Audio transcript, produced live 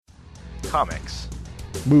Comics.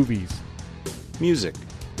 Movies. Music.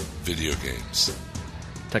 Video games.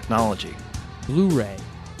 Technology. Blu-ray.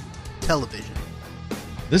 Television.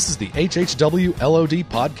 This is the HHW LOD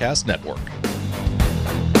Podcast Network.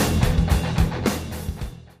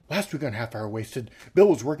 Last week on Half Hour Wasted, Bill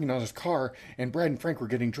was working on his car, and Brad and Frank were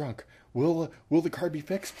getting drunk. Will the car be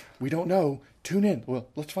fixed? We don't know. Tune in. Well,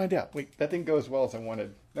 let's find out. Wait, that didn't go as well as I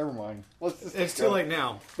wanted. Never mind. It's too late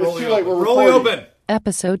now. It's too late. We're Rolling recording. open.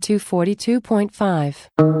 Episode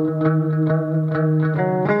 242.5.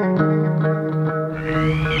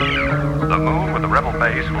 The moon with the rebel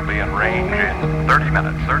base will be in range in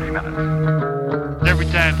 30 minutes. Every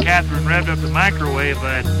time Catherine revved up the microwave,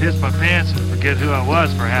 I'd piss my pants and forget who I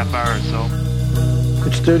was for a half hour or so.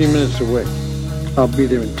 It's 30 minutes away. I'll be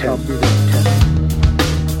there in 10.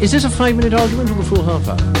 Is this a 5-minute argument or a full half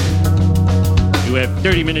hour? You have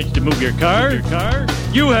 30 minutes to move your car.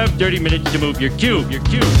 You have 30 minutes to move your cube.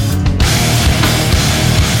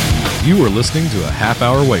 You are listening to a half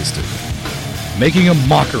hour wasted, making a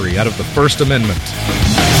mockery out of the First Amendment.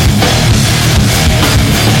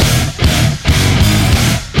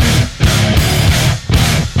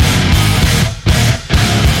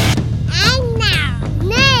 And now,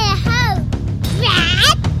 Neho,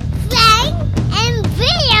 Brad, Frank, and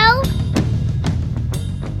Bill.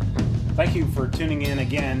 Thank you for tuning in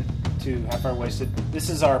again to Half Hour Wasted. This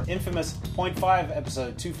is our infamous .5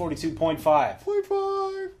 episode, 242.5.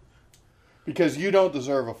 0.5. Because you don't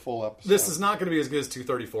deserve a full episode. This is not going to be as good as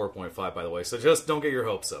 234.5, by the way, so just don't get your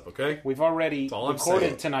hopes up, okay? We've already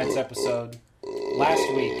recorded tonight's episode last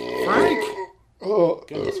week. Frank!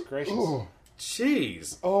 Goodness gracious.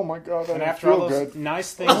 Jeez. Oh my god, that And don't after feel all those good.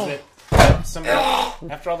 nice things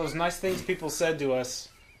after all those nice things people said to us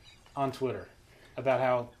on Twitter about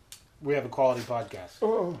how we have a quality podcast.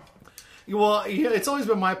 Well, yeah, it's always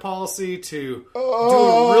been my policy to do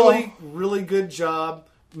a really, really good job,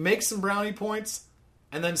 make some brownie points,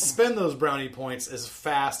 and then spend those brownie points as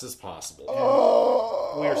fast as possible.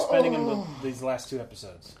 We are spending them these last two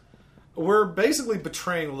episodes. We're basically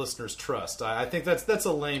betraying the listener's trust. I think that's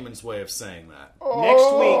a layman's way of saying that.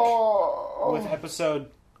 Next week, with episode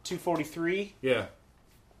 243, Yeah.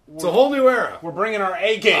 It's a whole new era. we're bringing our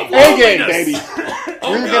A game. A-game, baby. Oh,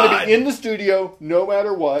 We're going to be in the studio no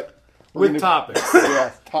matter what. With topics.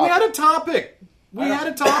 Yeah, We had a topic.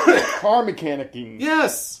 car mechanicking.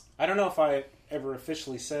 Yes. I don't know if I ever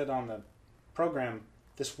officially said on the program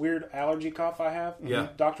this weird allergy cough I have. Yeah. The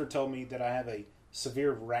doctor told me that I have a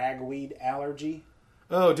severe ragweed allergy,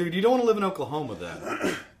 Oh, dude, you don't want to live in Oklahoma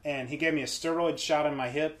then. and he gave me a steroid shot in my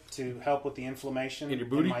hip to help with the inflammation In your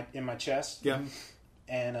booty? in my chest. Yeah.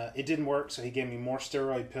 And it didn't work, so he gave me more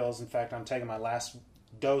steroid pills. In fact, I'm taking my last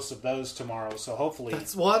dose of those tomorrow, so hopefully...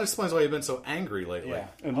 Well, that explains why you've been so angry lately. Yeah.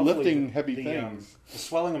 And Hopefully lifting heavy the, things. The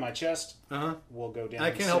swelling of my chest Uh-huh. will go down. I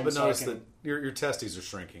can't soon, help but so I notice can- that your testes are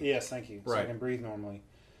shrinking. Yes, thank you. So I Right. can breathe normally.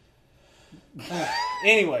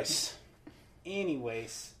 Anyways,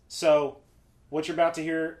 so what you're about to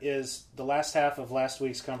hear is the last half of last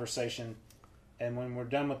week's conversation, and when we're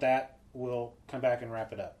done with that, we'll come back and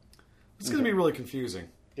wrap it up. It's going to be really confusing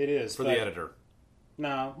It is for but- the editor.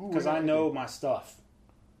 No, because I know my stuff.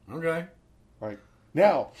 Okay. Right.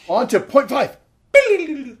 Now, on to .5.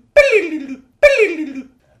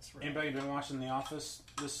 Anybody been watching The Office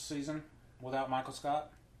this season without Michael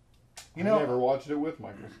Scott? I never watched it with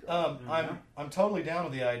Michael Scott. I'm totally down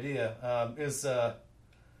with the idea. Was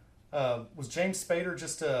James Spader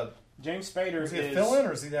just James Spader was he a is fill-in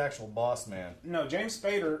or is he the actual boss man? No, James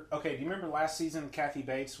Spader. Okay, do you remember last season? Kathy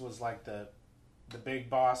Bates was like the big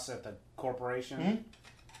boss at the corporation. Mm-hmm.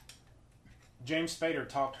 James Spader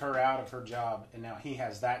talked her out of her job, and now he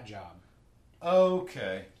has that job.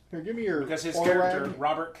 Okay. Here, give me your Because his oil character, rag.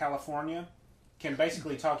 Robert California, can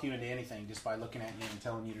basically talk you into anything just by looking at you and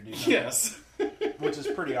telling you to do something. Yes. Which is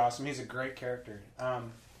pretty awesome. He's a great character.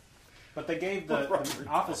 But they gave the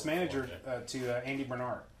office manager to Andy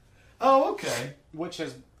Bernard, Oh, okay. which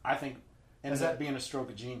has, I think, ended Is that- up being a stroke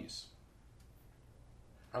of genius.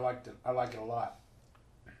 I liked it. I like it a lot.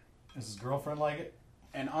 Does his girlfriend like it?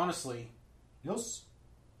 And honestly, Yes.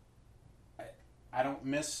 I don't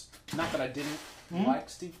miss, not that I didn't like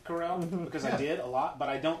Steve Carell, because I did a lot, but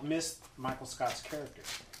I don't miss Michael Scott's character.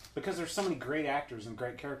 Because there's so many great actors and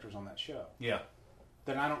great characters on that show Yeah.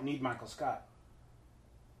 that I don't need Michael Scott.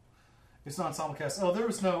 It's not ensemble cast. Oh, there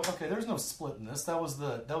was no split in this. That was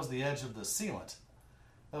the edge of the sealant.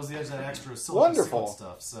 That was the edge of that extra silicone Wonderful. sealant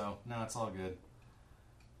stuff. So no, it's all good.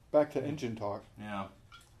 Back to engine talk. Yeah.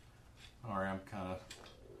 Sorry, I'm kind of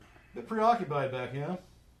a bit preoccupied back here.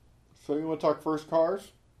 So you want to talk first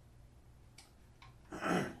cars?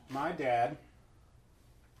 My dad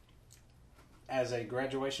as a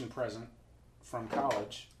graduation present from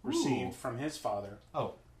college, received from his father.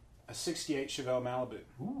 Oh. A 68 Chevelle Malibu.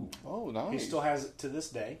 Ooh. Oh, nice. He still has it to this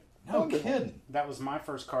day. No kidding. That was my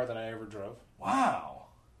first car that I ever drove. Wow.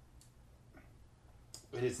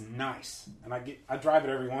 It is nice, and I drive it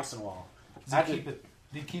every once in a while. Do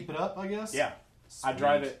you keep it up, I guess? Yeah. I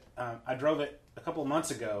drive it. I drove it a couple of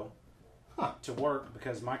months ago to work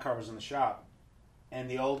because my car was in the shop, and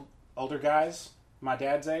the older guys, my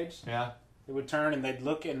dad's age, yeah, they would turn and they'd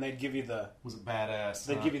look and they'd give you the was it badass?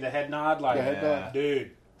 They'd give you the head nod like,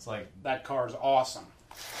 dude, it's like that car's awesome.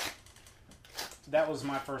 That was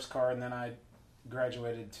my first car, and then I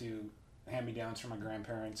graduated to hand-me-downs from my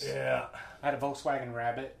grandparents. Yeah, I had a Volkswagen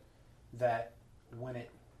Rabbit that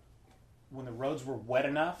when the roads were wet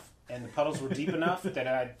enough and the puddles were deep enough that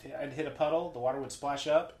I'd hit a puddle, the water would splash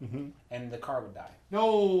up, and the car would die.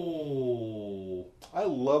 No, I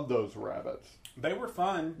love those rabbits. They were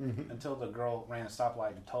fun until the girl ran a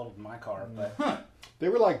stoplight and totaled my car. But they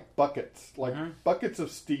were like buckets, buckets of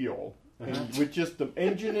steel, and with just the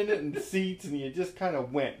engine in it and seats, and you just kind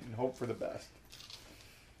of went and hoped for the best.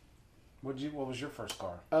 What was your first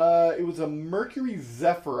car? It was a Mercury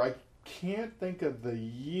Zephyr. I can't think of the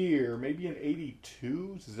year. Maybe an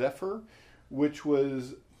 '82 Zephyr, which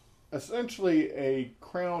was essentially a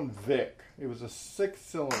Crown Vic. It was a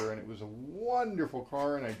 6-cylinder, and it was a wonderful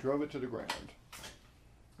car, and I drove it to the ground.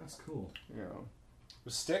 That's cool. Yeah.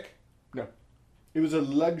 Was stick? No. It was a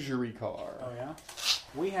luxury car. Oh, yeah?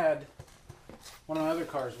 We had... One of the other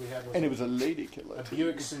cars we had was... And it was a lady killer. A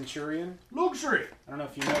Buick Centurion. Luxury! I don't know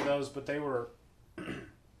if you know those, but they were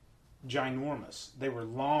ginormous. They were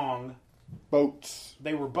long... Boats.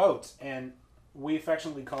 They were boats, and we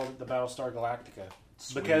affectionately called it the Battlestar Galactica.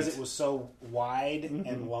 Sweet. Because it was so wide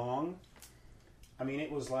and long. I mean,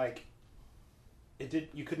 it was like...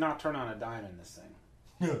 You could not turn on a dime in this thing.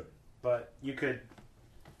 Yeah. But you could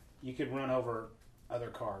run over other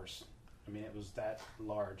cars. I mean, it was that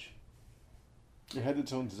large. It had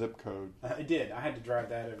its own zip code. It did. I had to drive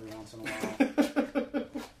that every once in a while.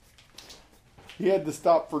 He had to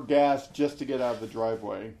stop for gas just to get out of the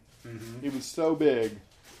driveway. Mm-hmm. It was so big.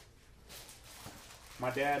 My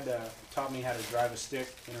dad taught me how to drive a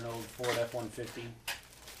stick in an old Ford F-150.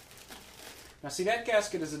 Now, see, that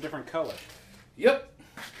gasket is a different color. Yep.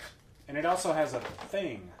 And it also has a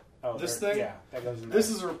thing. Oh, this thing? Yeah, that goes in there. This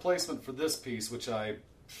is a replacement for this piece, which I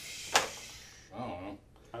don't know.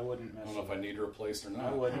 I wouldn't mess I don't know if I need to replace it or not.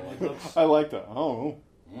 I wouldn't. It looks, I like that. Oh.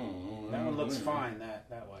 That one looks fine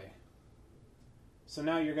that way. So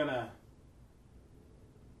now you're gonna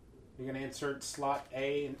insert slot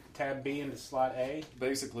A and tab B into slot A.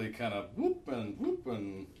 Basically, kind of whoop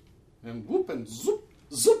and zoop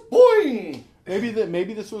zoop boing.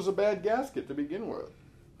 Maybe this was a bad gasket to begin with.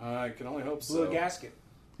 I can only hope so. Blew a gasket.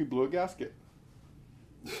 He blew a gasket.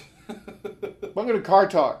 Welcome to Car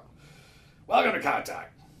Talk. Welcome to Car Talk.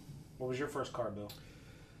 What was your first car, Bill?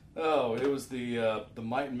 Oh, it was the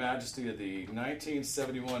might and majesty of the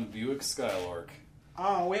 1971 Buick Skylark.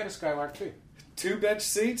 Oh, we had a Skylark too. 2 bench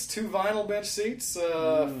seats, 2 vinyl bench seats,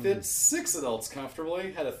 fit 6 adults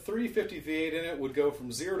comfortably. Had a 350 V8 in it. Would go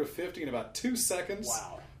from 0 to 50 in about 2 seconds.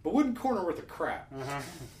 Wow! But wouldn't corner worth a crap.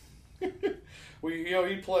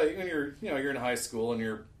 You'd play when you're in high school and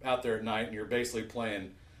you're out there at night and you're basically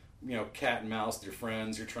playing, cat and mouse with your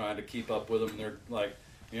friends. You're trying to keep up with them. They're like,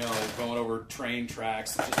 going over train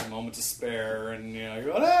tracks with just a moment to spare, and you're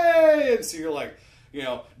going, hey, and so you're like,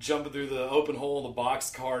 jumping through the open hole in the box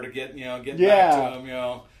car to get back to them.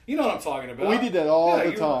 You know what I'm talking about. We did that all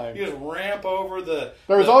the time. You just ramp over the...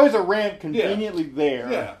 There was always a ramp conveniently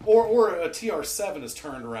there. Yeah, or a TR7 is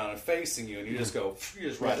turned around and facing you, and you just go, you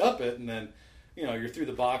just right up it, and then, you're through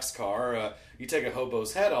the box car. You take a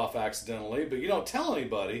hobo's head off accidentally, but you don't tell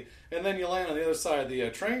anybody, and then you land on the other side of the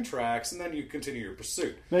train tracks, and then you continue your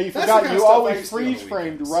pursuit. Now, you forgot you always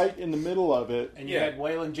freeze-framed right in the middle of it. And you had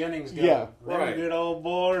Waylon Jennings go, right. Good old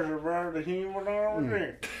boys are the human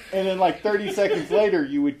And then, 30 seconds later,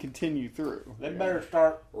 you would continue through. They better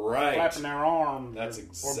start flapping their arms. That's or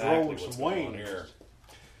exactly growing what's some going on wings. here.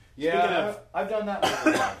 Yeah, I've done that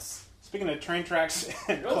once. Speaking of train tracks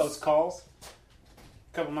and close calls,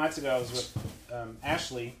 a couple nights ago I was with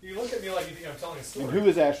Ashley. You look at me like you think I'm telling a story. And who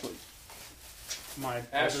is Ashley? My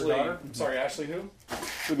Ashley, older daughter. I'm sorry, Ashley who?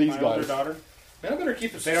 For these My guys. older daughter. Man, I better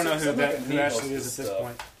keep it. They don't know who Ashley is at this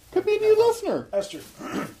point. Could be a new listener. That's true.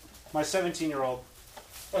 My 17-year-old.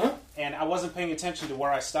 Uh-huh. And I wasn't paying attention to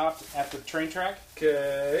where I stopped at the train track.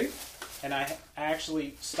 Okay. And I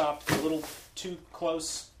actually stopped a little too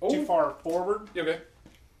close, too far forward. Okay.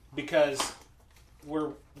 Because we're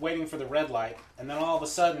waiting for the red light, and then all of a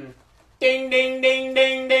sudden, ding, ding, ding,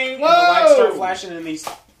 ding, ding, and the lights start flashing, and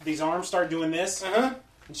these arms start doing this. And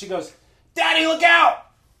she goes, "Daddy, look out!"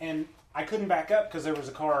 And I couldn't back up because there was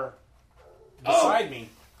a car beside me.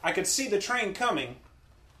 I could see the train coming,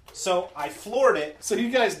 so I floored it. So you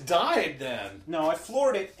guys died then? No, I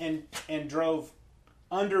floored it and drove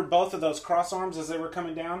under both of those cross arms as they were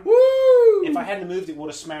coming down. Woo! If I hadn't moved, it would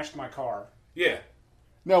have smashed my car. Yeah.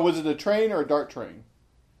 Now, was it a train or a dart train?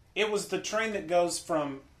 It was the train that goes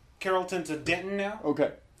from Carrollton to Denton now.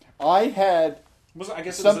 Okay. I had I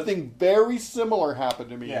guess something very similar happen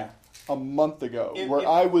to me a month ago where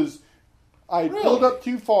I pulled up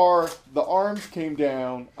too far, the arms came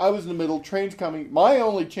down, I was in the middle, train's coming. My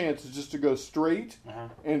only chance is just to go straight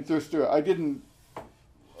and thrust through it.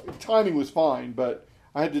 Timing was fine, but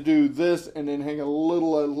I had to do this and then hang a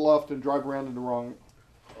little left and drive around in the wrong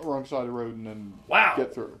side of the road and then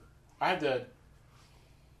get through. I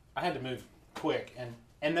had to move quick,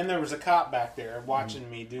 and then there was a cop back there watching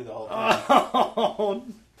me do the whole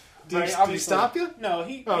thing. Did he stop you? No,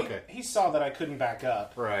 he saw that I couldn't back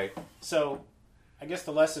up. Right. So, I guess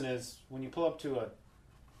the lesson is when you pull up to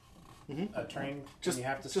a train, you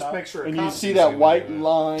have to stop. Make sure. And you see that white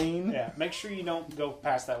line. Yeah, make sure you don't go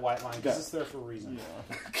past that white line because it's there for a reason.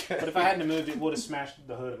 Yeah. But if I hadn't moved, it would have smashed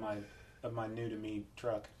the hood of my new to me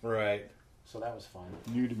truck. Right. So that was fun.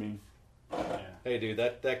 New to me. Yeah. Hey, dude,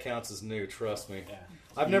 that counts as new. Trust me. Yeah.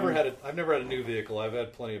 I've never had a new vehicle. I've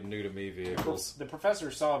had plenty of new to me vehicles. The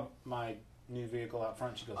professor saw my new vehicle out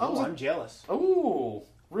front. She goes, "Oh, I'm jealous." Oh,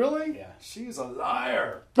 really? Yeah. She's a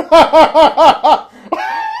liar.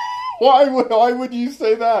 Why would you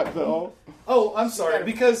say that, Phil? Oh, I'm sorry.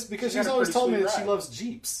 Because she's always told me that she loves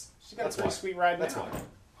Jeeps. She's got a pretty sweet ride now. That's why.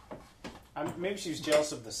 Maybe she was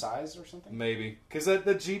jealous of the size or something. Maybe because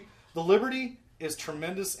the Jeep, the Liberty, is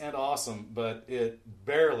tremendous and awesome, but it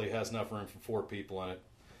barely has enough room for 4 people in it.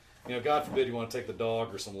 You know, God forbid you want to take the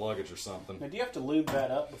dog or some luggage or something. Now, do you have to lube that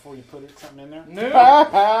up before you put something in there? No.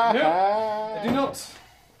 I do not.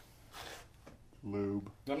 Lube.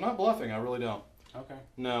 I'm not bluffing. I really don't. Okay.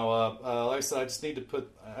 No, like I said, I just need to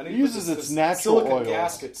put. I need it to uses put its natural silicone oils.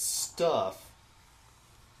 gasket stuff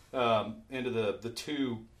into the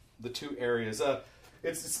two areas.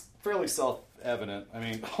 It's fairly self-evident. I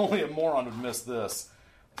mean, only a moron would miss this.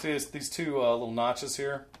 See these two little notches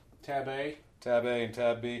here? Tab A and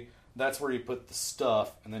Tab B. That's where you put the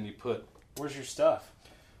stuff, and then you put. Where's your stuff?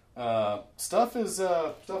 Stuff is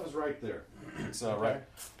right there. It's right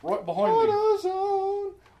behind me.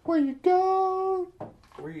 AutoZone, where you go?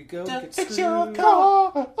 Where you go? To Get fix screwed. your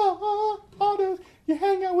car. Autos. You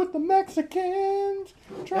hang out with the Mexicans,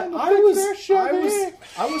 trying to fix their Chevy.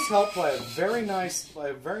 I was helped by a very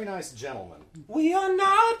nice gentleman. We are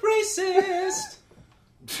not racist.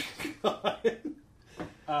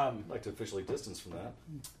 I'd like to officially distance from that.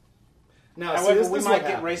 Now, however, we might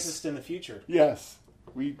get racist in the future. Yes,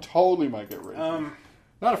 we totally might get racist.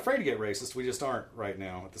 Not afraid to get racist. We just aren't right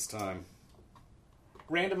now at this time.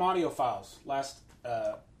 Random audio files.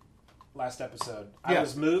 Last episode, I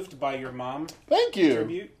was moved by your mom. Thank you.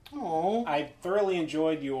 Tribute. Oh, I thoroughly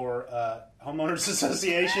enjoyed your homeowners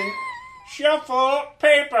association shuffle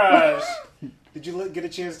papers. Did you get a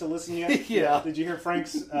chance to listen yet? Yeah. Did you hear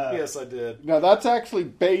Frank's? Yes, I did. Now that's actually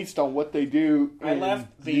based on what they do. I left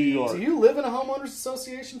New York. Do you live in a homeowners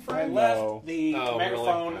association, I Frank? left the Oh,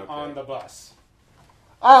 megaphone really? Okay. on the bus.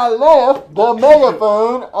 I left the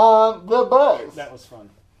megaphone on the bus. That was fun.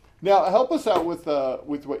 Now help us out with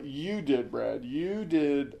what you did, Brad. You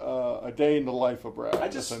did a day in the life of Brad. I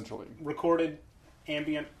just essentially recorded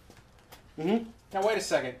ambient. Mm-hmm. Now wait a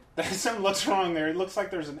second. Something looks wrong there. It looks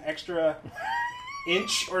like there's an extra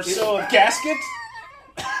inch or so of gasket.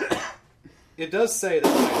 It does say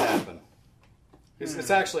that might happen.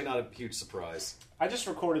 It's actually not a huge surprise. I just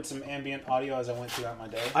recorded some ambient audio as I went throughout my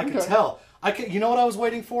day. I can tell. You know what I was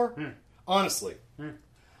waiting for? Honestly.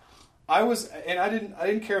 I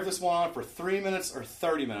didn't care if this went on for 3 minutes or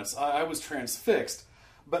 30 minutes. I was transfixed.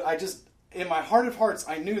 But I just, in my heart of hearts,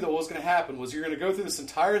 I knew that what was going to happen was you're going to go through this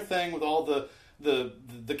entire thing with all the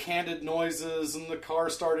candid noises and the car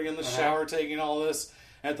starting in the shower, taking all this.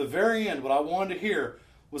 And at the very end, what I wanted to hear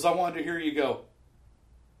was you go,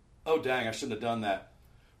 "Oh, dang, I shouldn't have done that."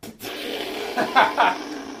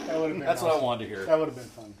 That's what I wanted to hear. That would have been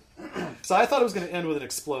fun. So I thought it was going to end with an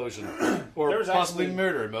explosion, or possibly actually,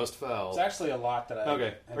 murder, most foul. There's actually a lot that I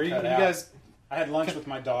okay. had Are you cut out. guys? I had lunch with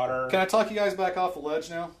my daughter. Can I talk you guys back off the ledge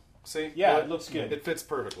now? See? Yeah, it looks good. It fits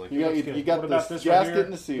perfectly. You got what about this this right gasket here?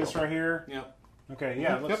 and the seal. This right here. Yep. Okay.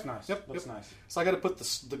 Yeah, it looks Yep. nice. Yep. Looks nice. So I got to put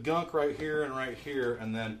the gunk right here,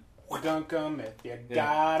 and then. Gunk 'em if you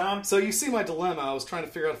got 'em. So you see my dilemma. I was trying to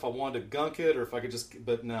figure out if I wanted to gunk it or if I could just.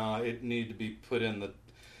 But no, it needed to be put in the.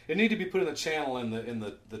 It need to be put in the channel in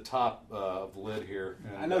the top of the lid here.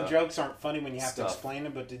 And, I know jokes aren't funny when you have stuff. to explain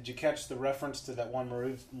them, but did you catch the reference to that one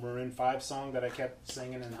Maroon 5 song that I kept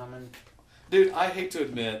singing and humming? Dude, I hate to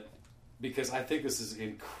admit, because I think this is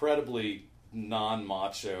incredibly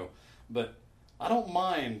non-macho, but I don't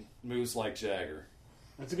mind moves like Jagger.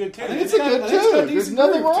 It's a good tune. I think It's a good tune. There's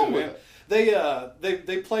nothing wrong with it.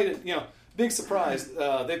 They played it, big surprise.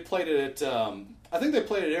 They played it at, I think they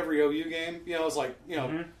played it at every OU game. It was like,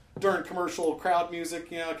 during commercial crowd music,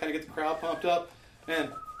 kind of get the crowd pumped up. And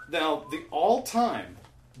now the all-time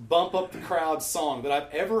bump up the crowd song that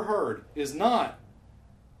I've ever heard is not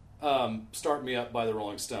Start Me Up by the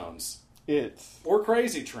Rolling Stones. Or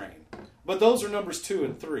Crazy Train. But those are numbers 2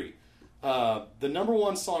 and 3. The number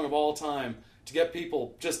one song of all time to get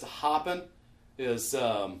people just hopping is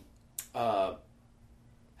House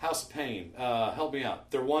of Pain. Help me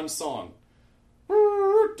out. Their one song.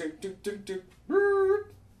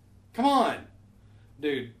 Come on,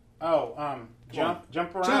 dude. Oh, jump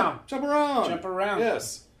around. Jump around. Jump around.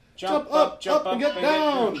 Yes. Jump up, and get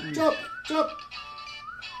down. Jump.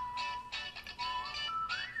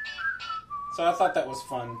 So I thought that was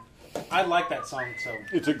fun. I like that song. So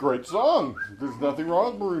It's a great song. There's nothing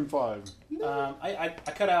wrong with Maroon 5. I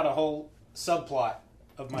cut out a whole subplot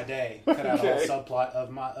of my day. Cut out a whole subplot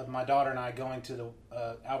of my daughter and I going to the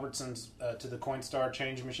Albertsons to the Coinstar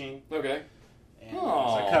change machine. Okay. And so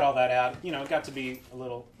I cut all that out. It got to be a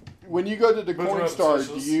little. When you go to the Coinstar,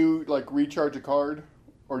 do you recharge a card,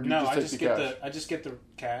 or do you I just take the cash? I just get the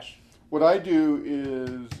cash. What I do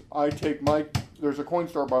is I take there's a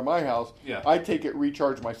Coinstar by my house. Yeah. I take it,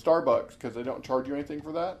 recharge my Starbucks because they don't charge you anything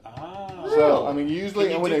for that. Ah. So I mean, usually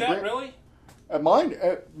Can you when do they that really? At my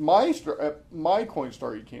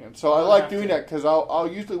Coinstar you can. So I like doing that because I'll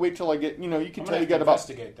usually wait till I get you can tell you got about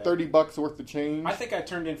 $30 worth of change. I think I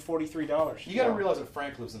turned in $43. You got to realize that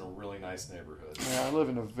Frank lives in a really nice neighborhood. Yeah, I live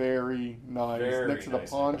in a very nice next to the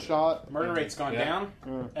pawn shop. Murder rate's gone down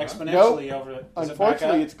exponentially over.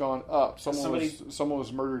 Unfortunately, it's gone up. Someone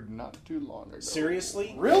was murdered not too long ago.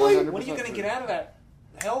 Seriously? Really? 100% When are you going to get out of that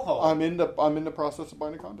hellhole? I'm in the process of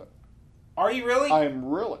buying a condo. Are you really? I am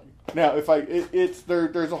really. Now, if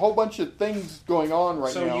there's a whole bunch of things going on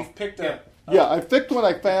right now. So you've picked up. Yeah, I picked what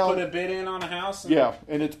I found. Put a bid in on a house. Yeah,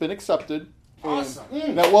 and it's been accepted. Awesome.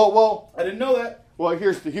 Now, well, I didn't know that. Well,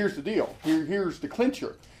 here's the deal. Here's the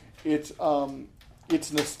clincher. It's an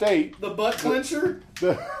estate. The butt clincher.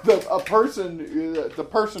 The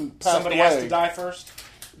person passed Somebody away. has to die first.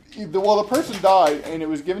 The person died, and it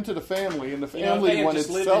was given to the family, and the family wanted to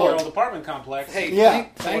sell it. sell In your it. old apartment complex. Hey, Yeah.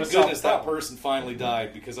 thank goodness that person finally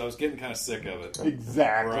died because I was getting kind of sick of it.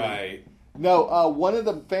 Exactly. Right. No, one of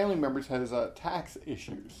the family members has tax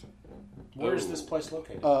issues. Where's this place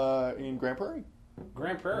located? In Grand Prairie.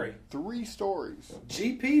 Grand Prairie. 3 stories.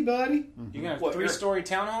 GP, buddy. You gonna have a 3-story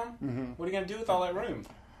townhome? Mm-hmm. What are you gonna do with all that room?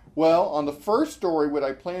 Well, on the first story, what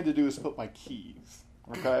I plan to do is put my keys.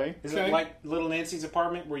 Okay. Is it like Little Nancy's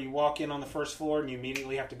apartment where you walk in on the first floor and you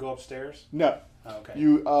immediately have to go upstairs? No. Oh, okay.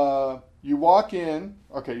 You walk in.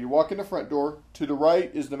 Okay, you walk in the front door. To the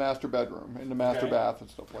right is the master bedroom and the master bath and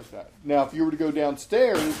stuff like that. Now, if you were to go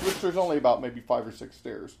downstairs, which there's only about maybe 5 or 6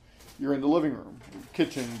 stairs, you're in the living room,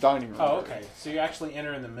 kitchen, dining room. Oh, okay. So you actually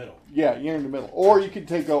enter in the middle. Yeah, you're in the middle, or you can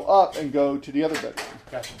go up and go to the other bedroom.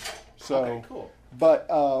 Gotcha. So, okay, cool. But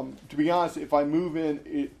to be honest, if I move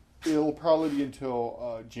in, it'll probably be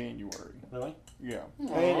until January. Really? Yeah.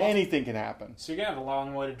 And anything can happen. So you're going to have a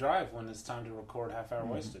long way to drive when it's time to record Half Hour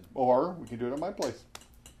Wasted. Or we can do it at my place.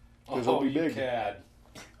 Because it'll be big. Cad.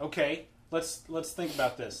 Okay, let's think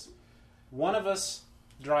about this. One of us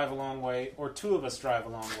drive a long way, or 2 of us drive a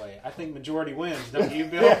long way. I think majority wins, don't you,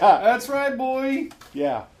 Bill? Yeah. That's right, boy.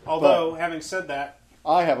 Yeah. Although, having said that,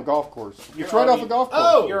 I have a golf course. It's right off a golf course.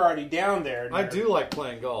 Oh! You're already down there. I do like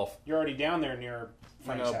playing golf. You're already down there near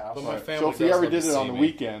Frank's house. But my Right. family So if you does ever love did to it on see the me.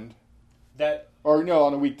 weekend,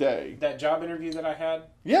 on a weekday. That job interview that I had.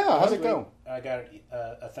 Yeah, how'd it Honestly, go? I got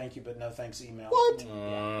a thank you but no thanks email. What?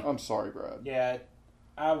 Yeah. I'm sorry, Brad. Yeah,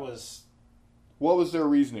 I was. What was their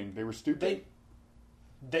reasoning? They were stupid?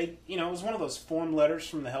 They it was one of those form letters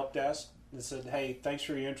from the help desk that said, "Hey, thanks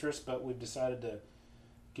for your interest, but we've decided to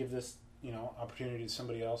give this, opportunity to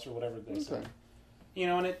somebody else," or whatever they said.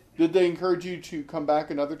 And it. Did they encourage you to come back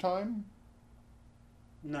another time?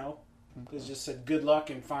 No, it just said good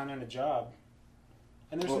luck in finding a job,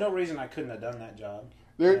 and there's no reason I couldn't have done that job.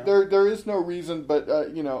 There is no reason, but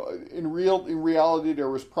in reality,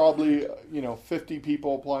 there was probably 50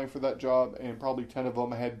 people applying for that job, and probably 10 of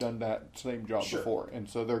them had done that same job before, and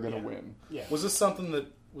so they're going to win. Yeah. Was this something that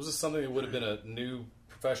would have been a new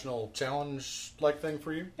professional challenge like thing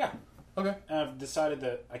for you? Yeah. Okay. I've decided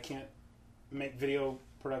that I can't make video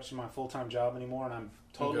production my full-time job anymore, and I'm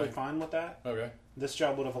totally fine with that. Okay. This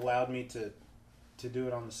job would have allowed me to do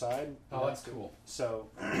it on the side. Oh, that's cool. So,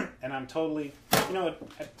 and I'm totally,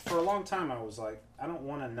 for a long time I was like, I don't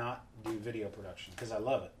want to not do video production because I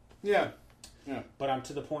love it. Yeah. But I'm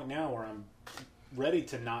to the point now where I'm ready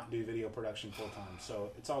to not do video production full time.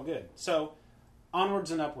 So it's all good. So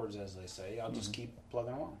onwards and upwards, as they say. I'll just keep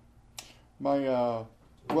plugging along. Well,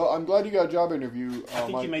 I'm glad you got a job interview. I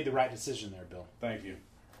think you made the right decision there, Bill. Thank you.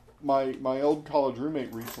 My old college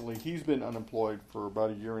roommate recently, he's been unemployed for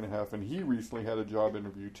about a year and a half, and he recently had a job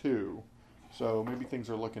interview too. So maybe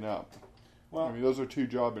things are looking up. Well, I mean, those are 2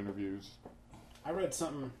 job interviews. I read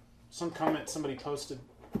some comment somebody posted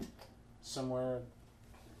somewhere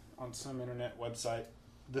on some internet website.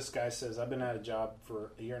 This guy says, I've been at a job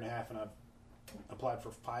for a year and a half, and I've applied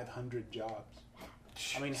for 500 jobs.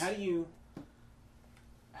 I mean, how do you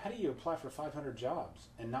apply for 500 jobs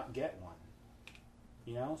and not get one?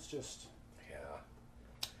 It's just... Yeah.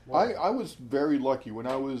 I was very lucky when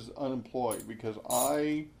I was unemployed because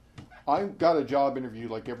I got a job interview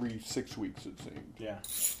like every 6 weeks, it seemed. Yeah.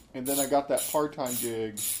 And then I got that part-time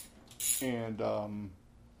gig, and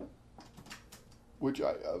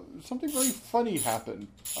something very funny happened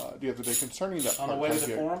the other day concerning that part-time gig. On the way to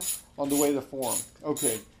the forum? On the way to the forum.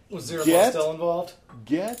 Okay. Was Zero Ball still involved?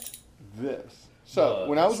 Get this. So,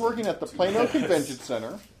 when I was working at the Plano Convention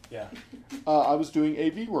Center... Yeah. I was doing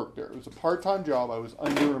AV work there. It was a part-time job. I was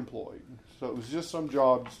underemployed. So it was just some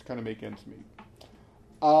jobs to kind of make ends meet.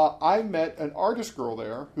 I met an artist girl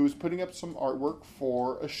there who was putting up some artwork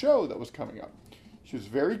for a show that was coming up. She was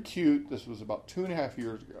very cute. This was about 2.5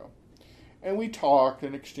 years ago. And we talked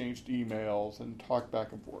and exchanged emails and talked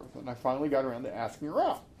back and forth. And I finally got around to asking her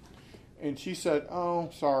out. And she said, "Oh,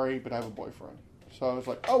 sorry, but I have a boyfriend." So I was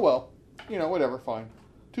like, "Oh, well, whatever, fine.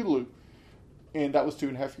 Toodaloo." And that was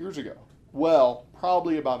 2.5 years ago. Well,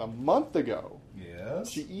 probably about a month ago,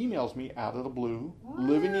 she emails me out of the blue,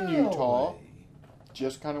 living in Utah,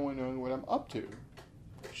 just kind of knowing what I'm up to.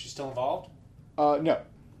 She's still involved? No. Okay.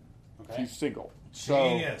 She's single.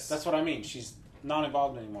 Genius. That's what I mean. She's not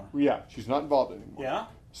involved anymore. Yeah, she's not involved anymore. Yeah?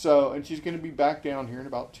 So, and she's going to be back down here in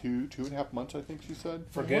about 2.5 months, I think she said.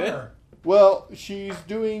 For good? Well, she's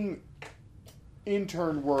doing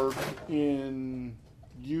intern work in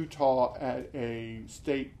Utah at a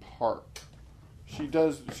state park.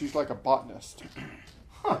 She's like a botanist.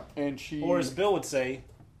 And or as Bill would say,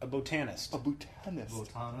 a botanist. A botanist.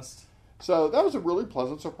 Botanist. So that was a really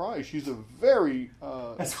pleasant surprise. She's a very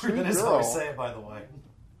That's sweet that is girl. how I say it, by the way.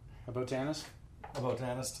 A botanist? A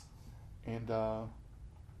botanist. And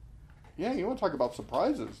yeah, you want to talk about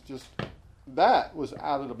surprises. Just that was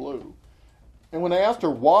out of the blue. And when I asked her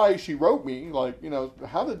why she wrote me,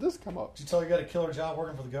 how did this come up? Did you tell her you got a killer job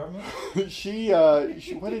working for the government? she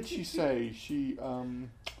what did she say? She's also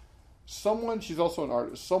an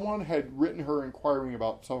artist. Someone had written her inquiring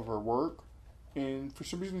about some of her work, and for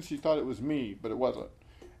some reason she thought it was me, but it wasn't.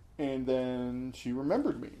 And then she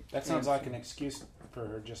remembered me. That sounds like an excuse for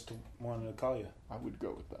her just to wanting to call you. I would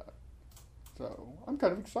go with that. So I'm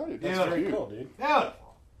kind of excited. That's very cool, dude. Yeah.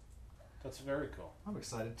 That's very cool. I'm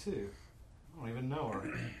excited too. I don't even know her.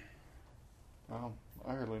 Well,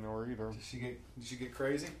 I hardly know her either. Did she get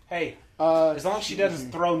crazy? Hey, as long as she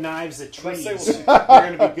doesn't throw knives at trees, Let's you're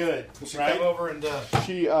going to be good. Will she right? come over and will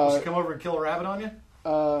she come over and kill a rabbit on you?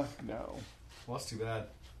 No. Well, that's too bad.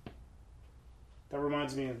 That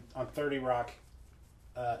reminds me on 30 Rock.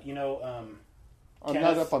 I'm Kenneth,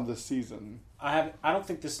 not up on this season. I don't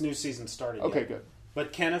think this new season started Okay, yet. good.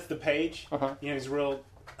 But Kenneth the Page, he's real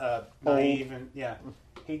naive and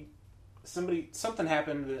something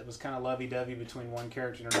happened that was kind of lovey-dovey between one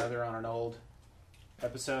character and another on an old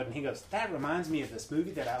episode, and he goes, "That reminds me of this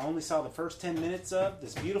movie that I only saw the first 10 minutes of,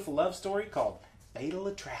 this beautiful love story called Fatal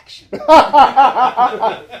Attraction."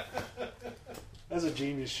 That's a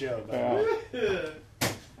genius show, by the way.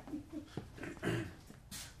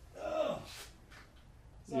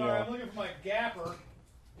 Sorry, I'm looking for my gapper.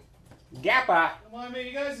 Gappa. Come on, man,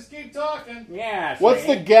 you guys just keep talking. Yeah. What's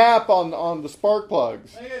the gap on the spark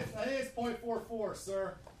plugs? I think it's 0.44,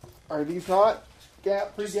 sir. Are these not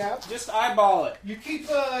pre-gap? Just eyeball it. You keep,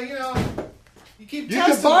 you keep You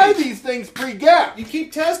testing can buy me. these things pre-gap. You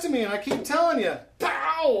keep testing me, and I keep telling you.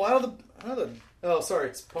 Pow! Out of the. Oh, sorry,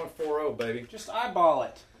 it's 0.40, baby. Just eyeball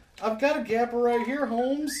it. I've got a gapper right here,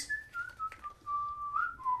 Holmes.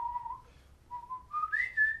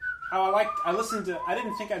 Oh, I listened to. I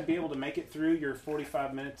didn't think I'd be able to make it through your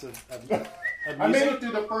 45 minutes of music. I made it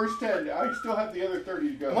through the first 10. I still have the other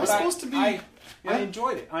 30 to go. Am I supposed to be? I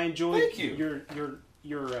enjoyed it. I enjoyed Thank you.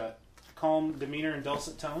 your calm demeanor and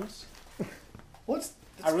dulcet tones.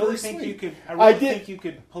 I really think sweet. you could. I I really did- think you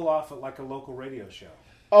could pull off like a local radio show.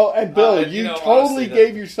 Oh, and Bill, you know, totally honestly,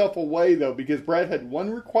 gave yourself away, though, because Brad had one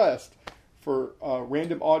request for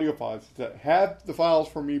random audio files to have the files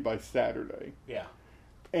for me by Saturday. Yeah.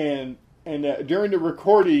 And during the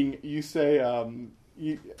recording, you say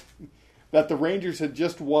that the Rangers had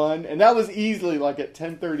just won, and that was easily like at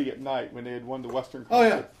 10:30 at night when they had won the Western Oh, yeah.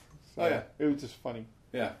 Conference. So Oh, yeah. It was just funny.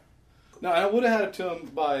 Yeah. No, I would have had it to him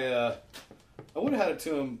by. I would have had it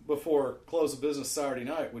to him before close of business Saturday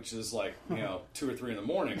night, which is like 2 or 3 in the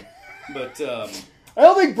morning. But I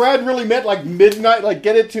don't think Brad really meant like midnight, like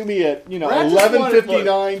get it to me at Brad just 11:59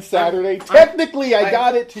 wanted- Saturday. Technically, I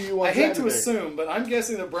got it to you on I hate Saturday. to assume, but I'm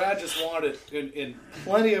guessing that Brad just wanted it in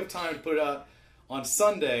plenty of time to put it out on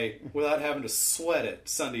Sunday without having to sweat it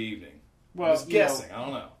Sunday evening. Well, I'm just guessing. I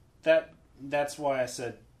don't know. That's why I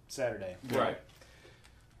said Saturday. Right.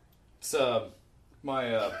 So my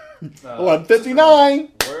 11:59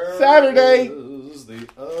 Saturday. Is the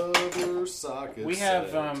other socket? We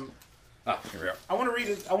have. Here we are. I want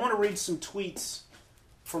to read some tweets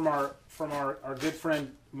from our good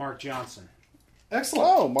friend Mark Johnson. Excellent.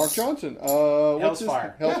 Oh, Mark Johnson. What's his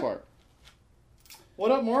Hellsfire. Hellsfire.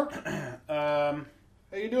 What up, Mark? How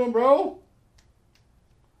you doing, bro?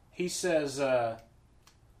 He says,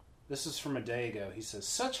 this is from a day ago. He says,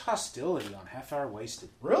 such hostility on Half Hour Wasted.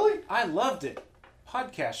 Really? I loved it.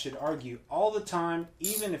 Podcasts should argue all the time,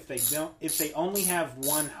 even if they only have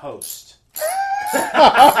one host.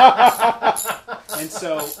 And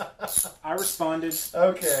so I responded.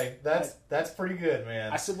 Okay, that's pretty good,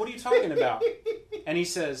 man. I said, what are you talking about? And he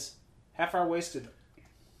says, Half Hour Wasted,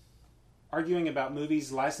 arguing about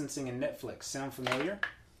movies, licensing, and Netflix. Sound familiar?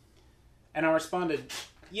 And I responded,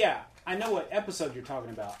 yeah, I know what episode you're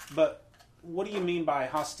talking about, but what do you mean by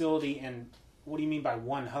hostility and what do you mean by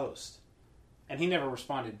one host? And he never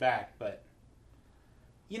responded back, but,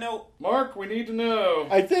 Mark, we need to know.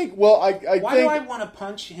 I think. Well, why think do I want to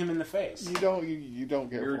punch him in the face? you don't. You don't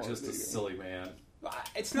care. You're for just it, a do you? silly man.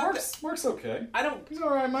 It's not. Mark's okay. He's all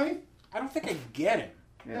right, mate. I don't think I get him.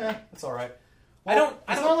 Yeah, that's all right. I don't.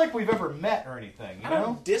 It's not like we've ever met or anything. You I know?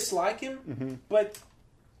 don't dislike him, but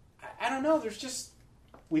I don't know. There's just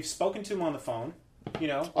we've spoken to him on the phone.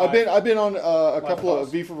 I've been on a couple calls.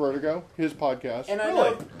 of V for Vertigo, his podcast. And I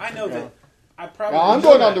know that I probably. Now, I'm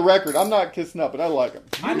going on the record. I'm not kissing up, but I like him.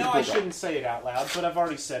 I know I He's a cool guy. shouldn't say it out loud, but I've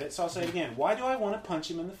already said it, so I'll say it again. Why do I want to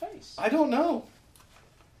punch him in the face? I don't know.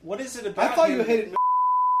 What is it about? I thought him you hated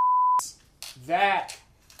that.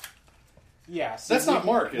 Yeah, see, That's not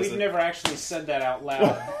Mark, is We've it? never actually said that out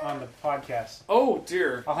loud on the podcast. Oh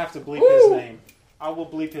dear. I'll have to bleep his name. I will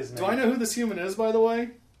bleep his name. Do I know who this human is, by the way?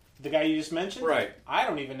 The guy you just mentioned? Right. I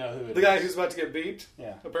don't even know who it is. The guy who's about to get beat?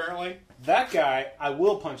 Yeah. Apparently. That guy, I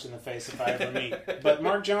will punch in the face if I ever meet. But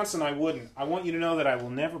Mark Johnson, I wouldn't. I want you to know that I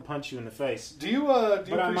will never punch you in the face. Do you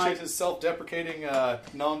appreciate his self-deprecating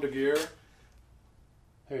nom de guerre?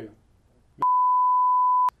 Who?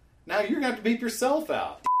 Now you're going to have to beep yourself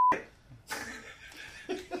out.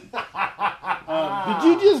 Did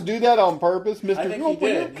you just do that on purpose, Mr. I think he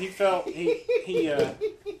did. He felt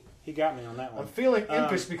he got me on that one. I'm feeling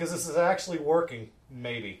impish because this is actually working.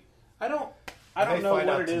 Maybe. I don't may know find what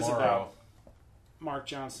out it is tomorrow. about Mark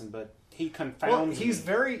Johnson, but he Well, confounds he's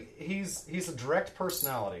me. he's a direct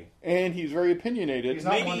personality. And he's very opinionated. He's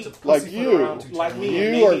not Maybe- one to like pussyfoot you. around too Like terribly. me.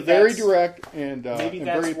 You Maybe are very that's- direct and Maybe and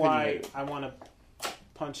that's very why opinionated. I want to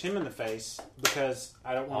punch him in the face, because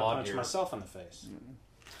I don't want to punch dear. myself in the face.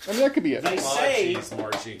 I mean, that could be it. They say jeez,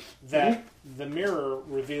 Margie. that the mirror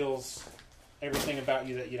reveals everything about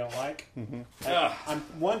you that you don't like.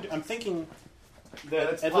 I'm thinking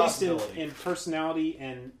That's at least in possibility. personality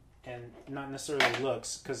and not necessarily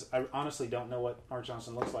looks, because I honestly don't know what Mark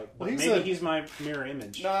Johnson looks like. But Well, maybe he's my mirror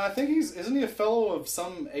image. No, I think isn't he a fellow of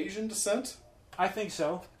some Asian descent? I think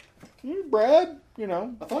so. Brad,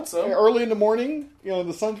 I thought so. early in the morning,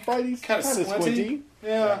 the sun's bright, he's Kind kind of of squinty. squinty.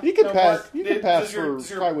 Yeah. He could No, pass. Mark, He could pass for does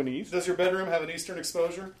Taiwanese. Does your bedroom have an Eastern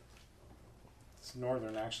exposure? It's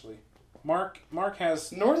northern, actually. Mark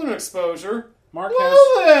has Northern exposure? Mark Well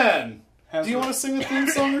then! has Do you want to sing the theme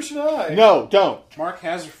song or should I? No, don't. Mark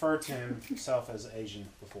has referred to himself as Asian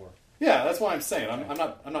before. Yeah, that's what I'm saying. I'm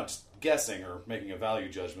not just guessing or making a value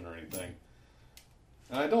judgment or anything.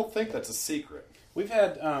 And I don't think that's a secret. We've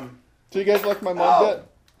had So you guys like my mom bit?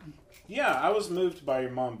 yeah, I was moved by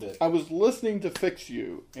your mom bit. I was listening to Fix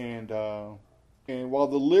You, and while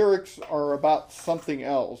the lyrics are about something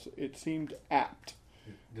else, it seemed apt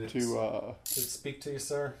Did to. it speak to you,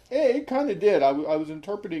 sir? It kind of did. I was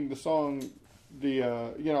interpreting the song.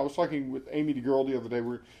 I was talking with Amy the girl the other day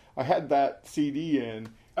where I had that CD in,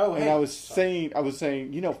 Oh, and hey. I was saying,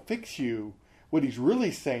 Fix You What he's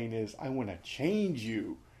really saying is, I want to change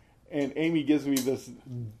you. And Amy gives me this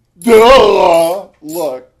duh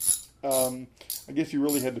look. I guess you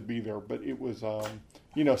really had to be there, but it was,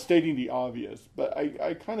 stating the obvious. But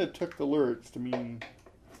I kind of took the lyrics to mean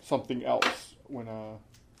something else when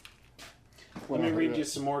Let me I heard read it. you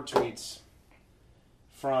some more tweets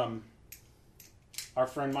from our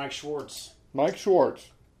friend Mike Schwartz. Mike Schwartz.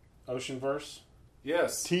 Oceanverse.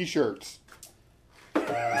 Yes. T-shirts.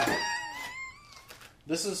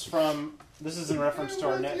 This is in reference to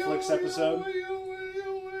our Netflix episode.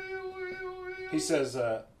 He says,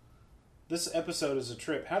 this episode is a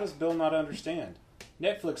trip. How does Bill not understand?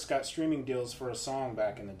 Netflix got streaming deals for a song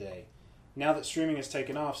back in the day. Now that streaming has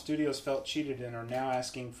taken off, studios felt cheated and are now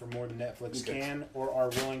asking for more than Netflix can or are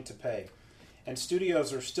willing to pay. And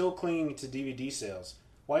studios are still clinging to DVD sales.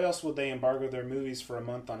 Why else would they embargo their movies for a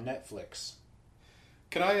month on Netflix?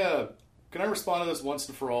 Can I respond to this once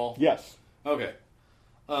and for all? Yes. Okay.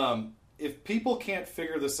 If people can't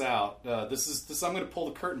figure this out, this I'm going to pull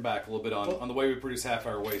the curtain back a little bit on the way we produce Half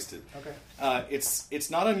Hour Wasted. Okay. It's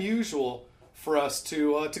not unusual for us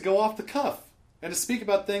to go off the cuff and to speak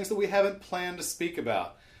about things that we haven't planned to speak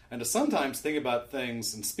about, and to sometimes think about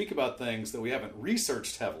things and speak about things that we haven't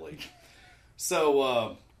researched heavily.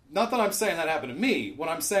 So, not that I'm saying that happened to me. What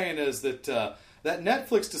I'm saying is that that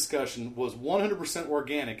Netflix discussion was 100%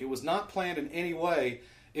 organic. It was not planned in any way.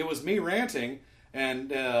 It was me ranting,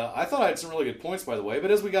 and I thought I had some really good points, by the way.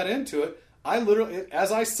 But as we got into it, I literally,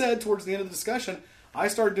 as I said towards the end of the discussion, I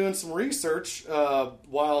started doing some research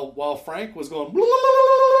while Frank was going, blah,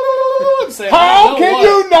 blah, blah, and saying, how can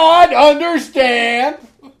you not understand?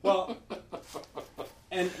 Well,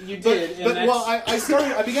 and you did.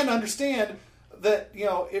 I began to understand that,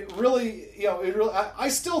 I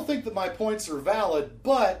still think that my points are valid,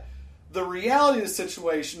 but the reality of the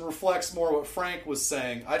situation reflects more what Frank was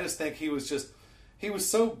saying. I just think he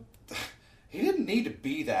didn't need to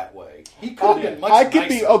be that way. He could have been much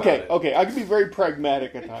nicer about it. Okay, I can be very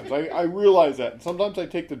pragmatic at times. I realize that. Sometimes I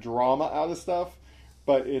take the drama out of stuff,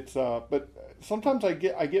 but but sometimes I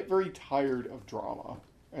get very tired of drama,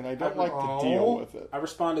 and I don't like to deal with it. I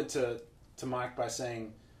responded to Mike by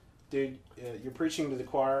saying, dude, you're preaching to the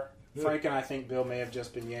choir. Frank and I think Bill may have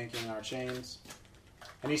just been yanking our chains.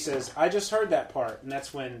 And he says, I just heard that part. And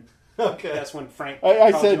that's when Frank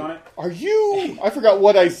I called said, you on it. are you... I forgot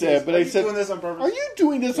what I said, but I said... Doing this on purpose? Are you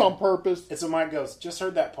doing this on purpose? And so Mike goes, just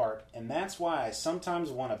heard that part. And that's why I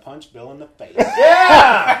sometimes want to punch Bill in the face.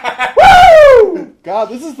 Yeah! Woo! God,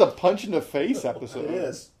 this is the punch in the face episode. It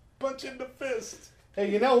is. Punch in the fist.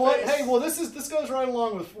 Hey, you know what? Hey, well, this goes right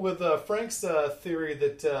along with Frank's theory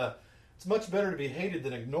that it's much better to be hated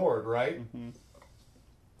than ignored, right? Mm-hmm.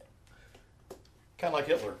 Kind of like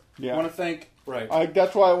Hitler. Yeah. I want to thank... Right.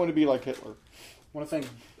 That's why I want to be like Hitler. I want to thank...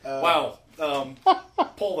 wow.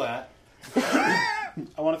 Pull that.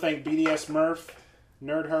 I want to thank BDS Murph,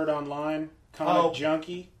 Nerd Herd Online, Comic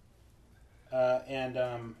Junkie,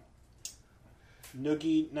 and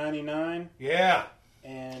Noogie99. Yeah.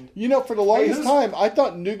 And for the longest time, I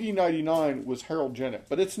thought Noogie99 was Harold Jennett,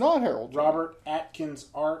 but it's not Harold Jennett. Robert Atkins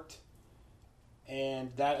Art.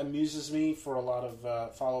 And that amuses me for a lot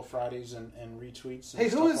of Follow Fridays and retweets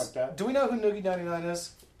and stuff like that. Do we know who Noogie99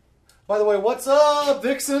 is? By the way, what's up,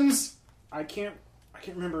 Vixens? I can't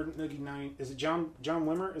remember Noogie99. Is it John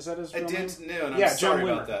Wimmer? Is that his real name? I didn't know, and I'm sorry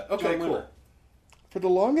about that. Okay, cool. For the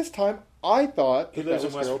longest time, I thought he lives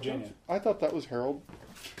in West Harold Virginia. Jennett. I thought that was Harold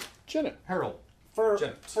Jennett. Harold.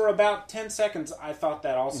 For about 10 seconds, I thought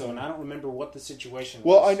that also, and I don't remember what the situation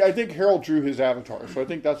was. Well, I think Harold drew his avatar, so I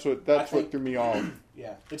think that's what threw me off.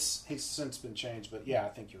 Yeah, he's since been changed, but yeah, I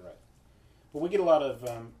think you're right. But we get a lot of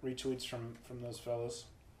retweets from those fellows.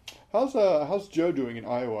 How's Joe doing in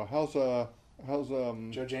Iowa? How's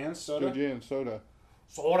Joe Jan Soda? Joe Jan Soda.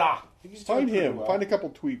 Find him. Well. Find a couple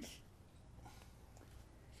tweets.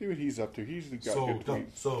 See what he's up to. He's got good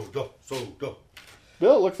tweets. Soda.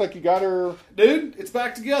 Bill, it looks like you got her... Dude, it's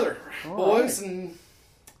back together, all boys, right. And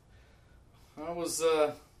I was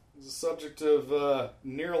the subject of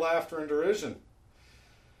near laughter and derision.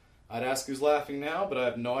 I'd ask who's laughing now, but I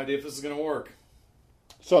have no idea if this is going to work.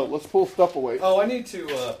 So, let's pull stuff away. Oh, I just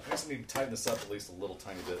need to tighten this up at least a little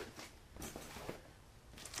tiny bit.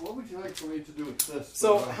 What would you like for me to do with this?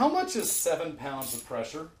 So, how much is 7 pounds of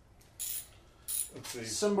pressure? Let's see.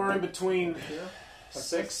 Somewhere in between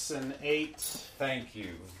 6 and 8. Thank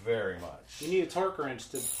you very much. You need a torque wrench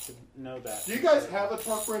to know that. Do you guys have a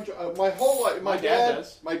torque wrench? My whole life, my dad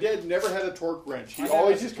does. My dad never had a torque wrench. He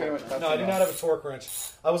always just kind of went. No, I do not have a torque wrench.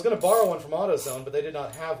 I was going to borrow one from AutoZone, but they did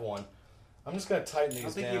not have one. I'm just going to tighten these down.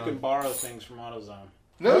 I think you can borrow things from AutoZone.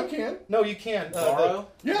 No, you can. No, you can. Borrow?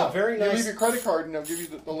 Yeah. The very You nice. leave your credit card and they'll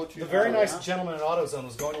let you. The very nice gentleman at AutoZone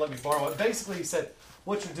was going to let me borrow it. Basically, he said,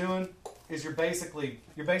 "What you're doing is you're basically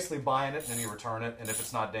buying it and then you return it, and if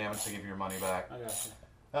it's not damaged, they give you your money back." I got you.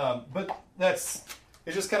 But it's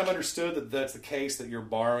just kind of understood that that's the case, that you're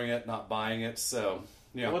borrowing it, not buying it. So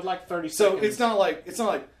I would like 30 So seconds. it's not like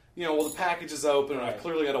well, the package is open and Right. I've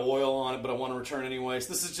clearly got oil on it, but I want to return anyways.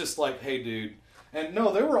 This is just like, hey, dude. And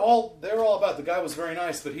no, they were all about. The guy was very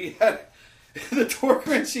nice, but he had the torque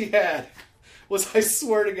wrench he had was, I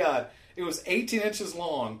swear to God, it was 18 inches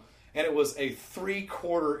long and it was a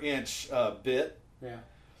 3/4 inch bit. Yeah.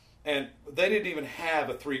 And they didn't even have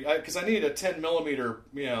a because I needed a 10 millimeter,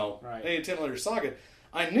 Right. I needed a 10 millimeter socket.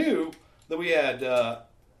 I knew that we had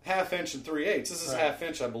 1/2 inch and 3/8. This is Right. 1/2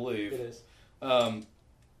 inch, I believe. It is.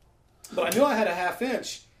 But I knew I had a 1/2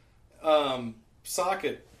 inch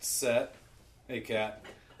socket set. Hey, cat.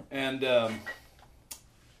 And they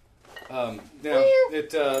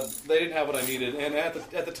didn't have what I needed. And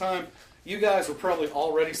at the time, you guys were probably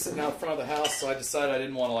already sitting out front of the house, so I decided I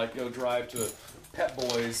didn't want to go drive to Pep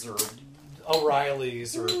Boys or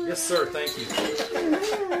O'Reilly's or yes, sir. Thank you.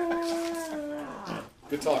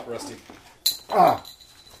 Good talk, Rusty.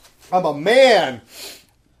 I'm a man.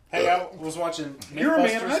 Hey, I was watching You're a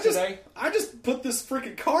man. Mythbusters today. I just put this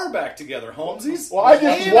freaking car back together, Holmesies. Well, I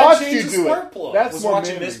just And watched changed you the do spark it. plug. That's was more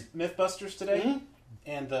watching manly. Mythbusters today,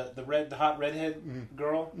 and the hot redhead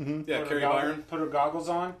girl, Yeah, put her Carrie goggles- Byron. put her goggles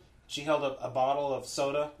on. She held up a bottle of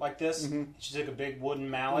soda like this. She took a big wooden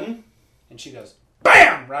mallet, and she goes,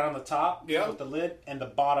 BAM! Right on the top Yeah. with the lid, and the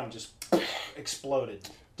bottom just exploded.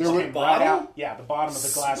 There Just was- came right bottom? out. Yeah, the bottom of the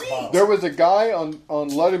glass bottle. There was a guy on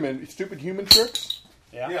Letterman, Stupid Human Tricks,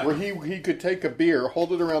 Yeah. where he could take a beer,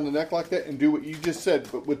 hold it around the neck like that, and do what you just said,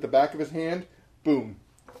 but with the back of his hand, boom,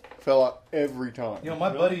 fell out every time. My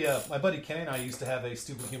buddy Kenny and I used to have a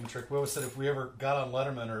stupid human trick. We always said if we ever got on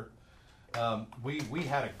Letterman or we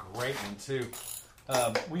had a great one too.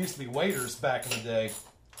 We used to be waiters back in the day,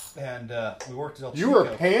 and we worked at El Chico. You were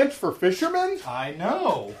pants for fishermen? I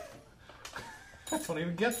know. I don't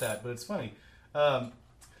even get that, but it's funny. But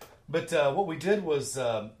what we did was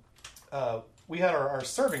we had our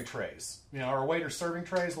serving trays. Our waiter serving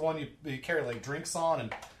trays, the one you carry like drinks on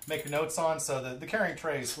and make your notes on. So the carrying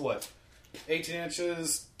trays, 18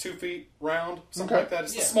 inches, 2 feet round, something like that.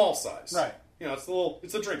 It's the small size, Right.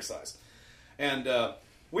 It's a drink size, and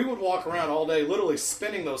we would walk around all day, literally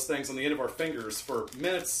spinning those things on the end of our fingers for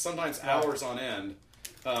minutes, sometimes hours on end,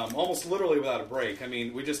 almost literally without a break. I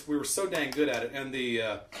mean, we were so dang good at it, and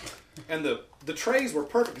the trays were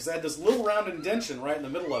perfect because they had this little round indention right in the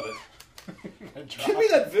middle of it. Give me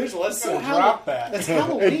that visual. That's so drop that. That's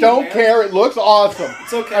Halloween. It don't man. care. It looks awesome.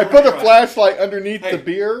 It's okay. I we're put a right. flashlight underneath Hey, the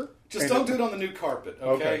beer. Just and don't do it on the new carpet,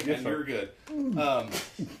 okay? Okay, yes, And sir. you're good.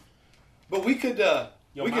 But we could.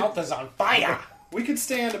 Your mouth is on fire. We could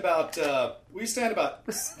stand about. We stand about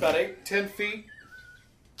 8-10 feet.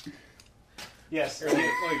 Yes. Here, let me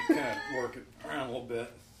kind of work it around a little bit.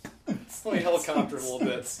 Let me helicopter it a little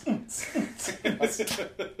bit.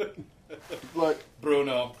 Look,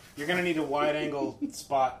 Bruno. You're going to need a wide angle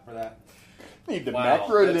spot for that. need the Wow,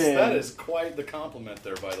 macro that is quite the compliment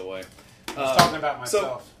there, by the way. I was talking about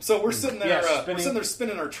myself. So we're sitting there. Yes, We're sitting there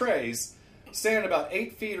spinning our trays, standing about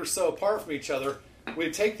 8 feet or so apart from each other.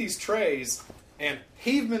 We'd take these trays and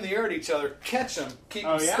heave them in the air at each other, catch them, keep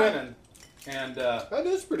them spinning, and that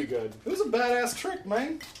is pretty good. It was a badass trick,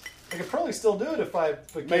 man. I could probably still do it if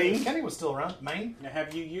Kenny was still around. Man, Now,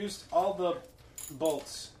 have you used all the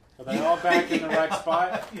bolts? Are they all back in the right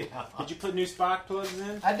spot? Yeah. Did you put new spark plugs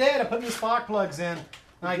in? I did. I put new spark plugs in.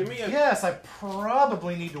 I Give me a- guess I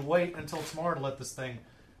probably need to wait until tomorrow to let this thing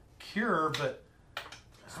cure, but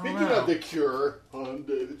Speaking of the Cure, I'm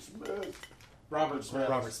David Smith. Robert Smith.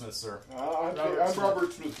 Robert Smith, sir. I'm Smith.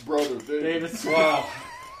 Robert Smith's brother, David. David Smith. Wow.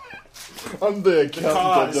 I'm the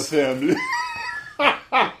accountant of the Cause. family.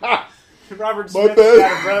 Robert My Smith's bad.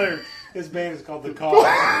 got a brother. His band is called The Cause.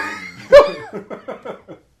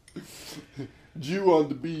 Jew on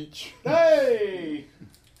the beach. Hey!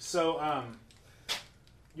 So,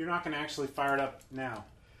 you're not going to actually fire it up now.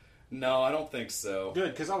 No, I don't think so.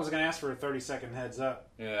 Good, because I was going to ask for a 30-second heads up.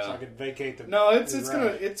 Yeah. So I could vacate the... No, it's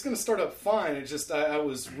garage. gonna start up fine. It's just I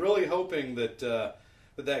was really hoping that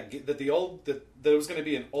it was going to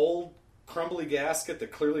be an old crumbly gasket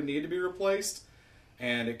that clearly needed to be replaced,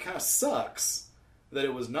 and it kind of sucks that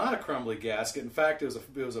it was not a crumbly gasket. In fact, it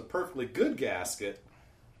was a perfectly good gasket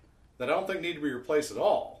that I don't think needed to be replaced at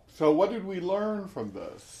all. So what did we learn from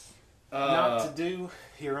this? Not to do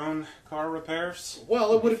your own car repairs.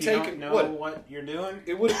 Well, it would have If you taken don't know what you're doing.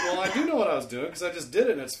 It would. Well, I do know what I was doing because I just did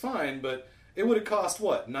it and it's fine. But it would have cost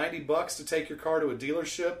what, $90 to take your car to a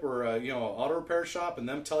dealership or an auto repair shop and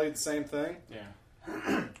them tell you the same thing.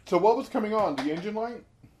 Yeah. So what was coming on? The engine light?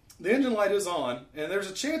 The engine light is on, and there's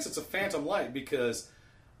a chance it's a phantom light because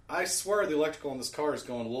I swear the electrical on this car is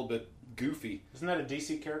going a little bit goofy. Isn't that a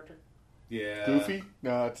DC character? Yeah. Goofy?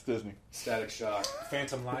 No, it's Disney. Static Shock.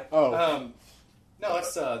 Phantom Light. Oh. No,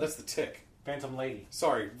 that's the Tick. Phantom Lady.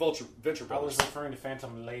 Sorry, Venture I Brothers. was referring to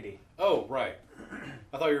Phantom Lady. Oh, right.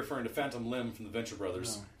 I thought you were referring to Phantom Limb from the Venture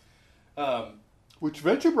Brothers. No. Which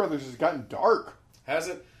Venture Brothers has gotten dark. Has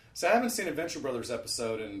it? So I haven't seen a Venture Brothers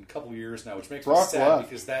episode in a couple years now, which makes Brock me sad left.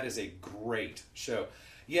 because that is a great show.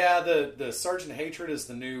 Yeah, the Sergeant Hatred is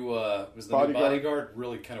the new new bodyguard.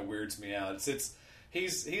 Really kind of weirds me out.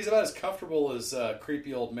 He's about as comfortable as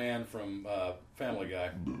creepy old man from Family Guy.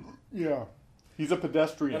 Yeah, he's a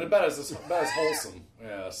pedestrian. And about as wholesome.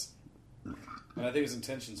 Yes, and I think his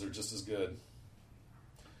intentions are just as good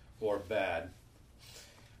or bad.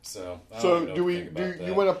 So do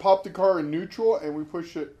you want to pop the car in neutral and we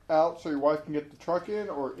push it out so your wife can get the truck in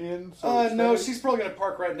or in? So no, she's probably going to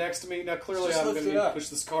park right next to me. Now, clearly, Just I'm lift going to it need to up. push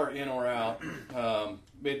this car in or out.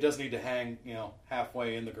 It does need to hang,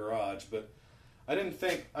 halfway in the garage. But I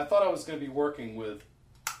thought I was going to be working with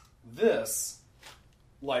this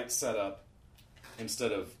light setup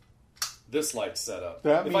instead of this light setup.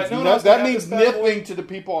 That If means, I'd known I was gonna that have means this bad boy- nothing to the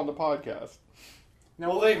people on the podcast. Now,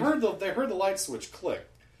 Well, they heard the light switch click.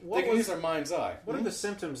 What They can was- use their mind's eye. What are the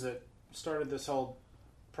symptoms that started this whole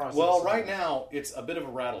process? Well, right now it's a bit of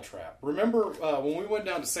a rattle trap. Remember when we went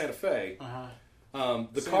down to Santa Fe? The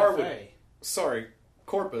Santa car Fe.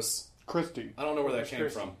 Corpus Christi. I don't know where that Corpus came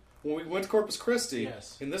Christi. from. When we went to Corpus Christi,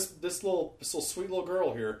 Yes. and this little sweet little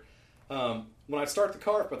girl here, when I start the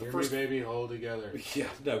car, for the Hear first me, baby, hold together. yeah,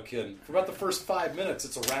 no kidding. For about the first 5 minutes,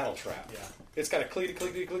 it's a rattle trap. Yeah. It's got a click,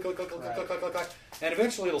 click, click, click, click, click, click, Right. click, click, click, click, and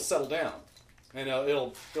eventually it'll settle down, and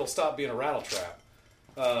it'll stop being a rattle trap.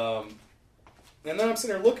 And then I'm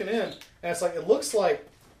sitting there looking in, and it looks like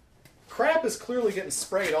crap is clearly getting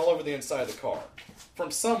sprayed all over the inside of the car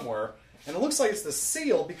from somewhere, and it looks like it's the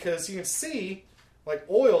seal because you can see like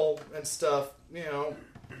oil and stuff,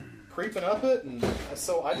 creeping up it, and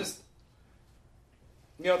so I just.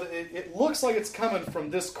 It looks like it's coming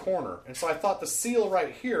from this corner, and so I thought the seal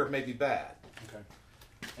right here may be bad. Okay.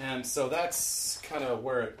 And so that's kind of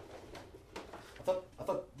where it. I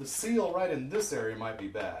thought the seal right in this area might be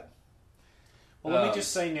bad. Well, let me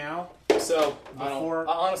just say now, So before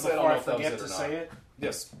honestly, I don't know if that was forget it to or not. say it,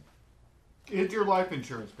 Yes. It's your life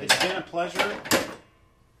insurance. it's been a pleasure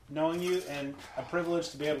knowing you and a privilege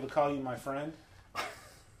to be able to call you my friend.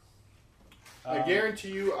 I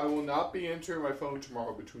guarantee you I will not be answering my phone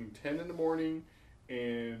tomorrow between 10 in the morning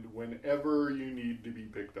and whenever you need to be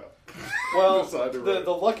picked up. Well, Beside the road.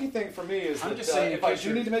 the lucky thing for me is I'm that just saying, if in I case do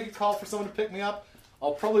you're- need to make a call for someone to pick me up,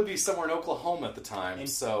 I'll probably be somewhere in Oklahoma at the time. In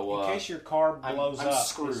so case your car blows I'm up,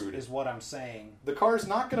 screwed. is what I'm saying. The car's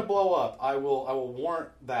not going to blow up. I will warrant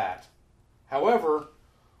that. However,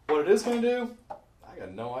 what it is going to do, I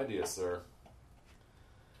got no idea, sir.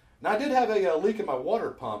 Now, I did have a leak in my water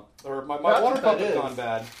pump, or my That's water what pump that had is. gone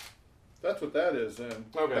bad. That's what that is then.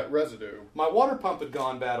 Okay. That residue. My water pump had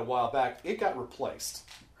gone bad a while back. It got replaced.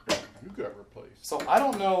 You got replaced. So I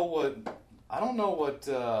don't know what I don't know what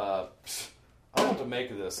to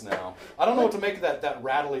make of this now. I don't know what to make of that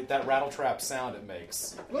rattle trap sound it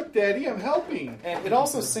makes. Look, Daddy, I'm helping. And it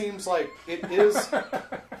also seems like it is.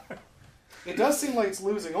 It does seem like it's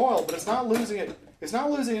losing oil, but it's not losing it. It's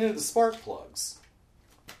not losing it into the spark plugs.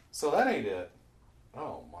 So that ain't it.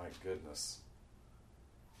 Oh my goodness.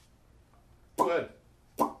 Good.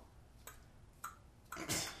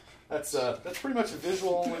 That's pretty much a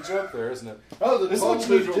visual only joke there, isn't it? Oh, this is what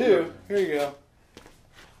you need to do. Here you go.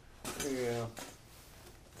 Here you go.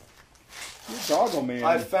 You're doggle man.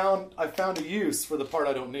 I found a use for the part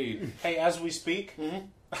I don't need. Hey, as we speak,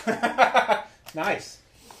 nice.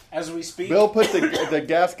 As we speak, Bill put the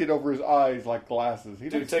gasket over his eyes like glasses. He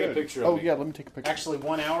Dude, looks take a good. picture of Oh me. yeah, let me take a picture. actually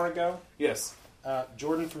 1 hour ago, Yes.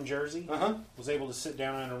 Jordan from Jersey Uh-huh. was able to sit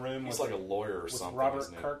down in a room He's with, like a lawyer or with something. Robert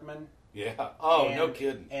isn't he? Kirkman. Yeah. Oh, and, no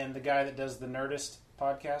kidding. And the guy that does the Nerdist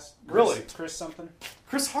podcast. Really? Chris something.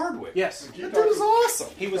 Chris Hardwick. Yes. That dude is awesome.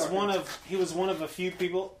 He was one of a few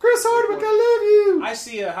people. Chris Hardwick, I love you. I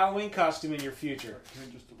see a Halloween costume in your future.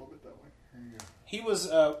 Just a little bit that way. Here you go. He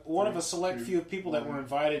was one of a select few people that were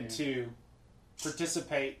invited to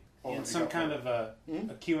participate in you some got kind one. of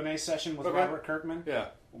a Q&A session with Okay. Robert Kirkman. Yeah.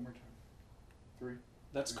 One more time. 3.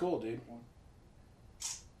 That's cool, dude.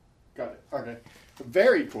 Got it. Okay.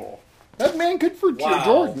 Very cool. That man good for Wow.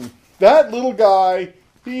 Jordan. That little guy,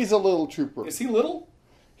 he's a little trooper. Is he little?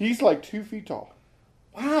 He's like 2 feet tall.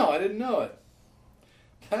 Wow, I didn't know it.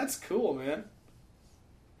 That's cool, man.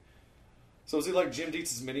 So is he like Jim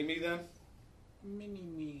Dietz's Mini-Me then?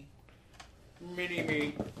 Mini-Me.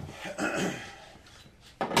 Mini-Me.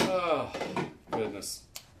 Oh, goodness.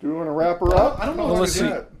 Do we want to wrap her up? I don't know Well, what let's to see.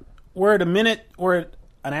 do. We're at we're at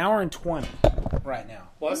an hour and 20 right now.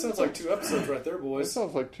 Well, that sounds like 2 episodes right there, That boys.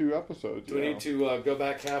 sounds like 2 episodes. Do we need to go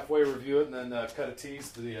back halfway, review it, and then cut a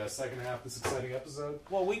tease to the second half of this exciting episode?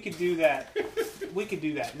 Well, we could do that. We could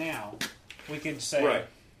do that now. We could say, Right.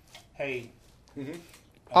 hey,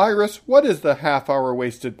 Iris, what is the Half Hour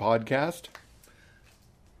Wasted podcast?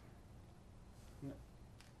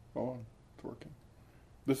 Hold on. It's working.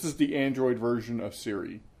 This is the Android version of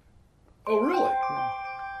Siri. Oh, really?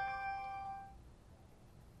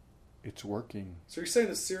 It's working. So you're saying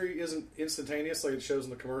that Siri isn't instantaneous like it shows in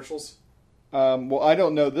the commercials? Well, I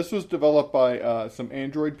don't know. This was developed by some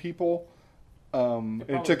Android people.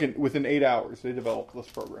 It took within 8 hours. They developed this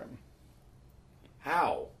program.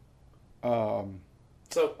 How?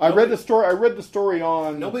 So I read the story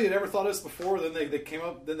on. Nobody had ever thought of this before. Then they came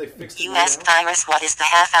up. Then they fixed it. You asked Iris what is the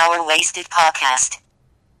half-hour wasted podcast.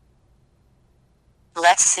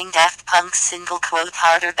 Let's sing Daft Punk's single quote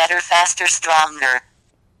harder, better, faster, stronger.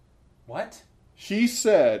 what? She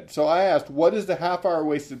said, so I asked, what is the Half Hour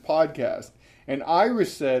Wasted podcast? And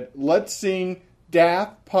Iris said, let's sing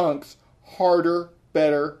Daft Punk's Harder,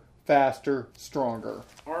 Better, Faster, Stronger.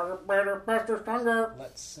 Harder, better, faster, stronger.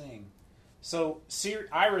 Let's sing. So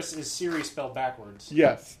Iris is Siri spelled backwards.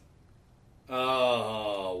 Yes.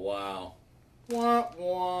 Oh, wow. Wah,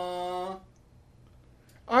 wah.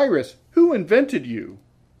 Iris, who invented you?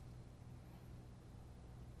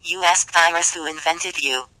 You asked Iris who invented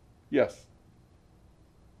you. Yes.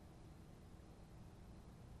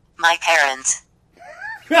 My parents.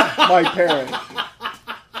 My parents.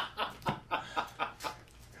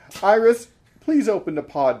 Iris, please open the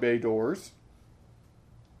pod bay doors.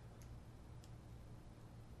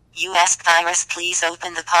 You asked Iris please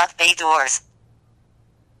open the pod bay doors.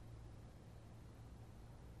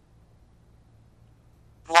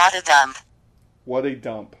 What a dump. What a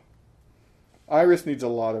dump. Iris needs a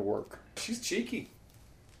lot of work. She's cheeky.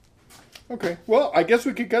 Okay, well, I guess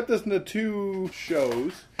we could cut this into 2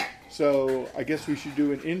 shows. So I guess we should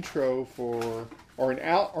do an intro or an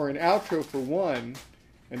outro for one,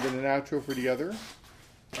 and then an outro for the other.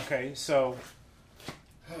 Okay, so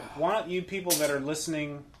why don't you people that are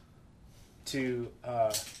listening to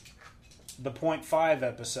the 0.5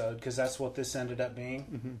 episode, because that's what this ended up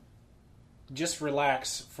being, just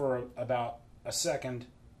relax for about a second,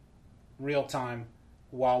 real time,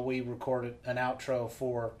 while we recorded an outro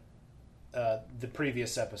for the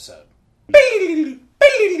previous episode.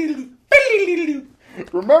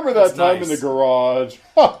 Remember that That's time nice. in the garage?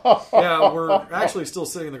 Yeah, we're actually still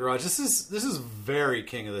sitting in the garage. This is very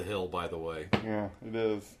King of the Hill, by the way. Yeah, it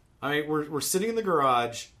is. I mean, we're sitting in the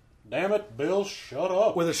garage. Damn it, Bill, shut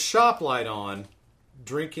up. With a shop light on,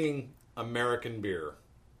 drinking American beer.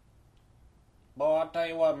 Boy, I'll tell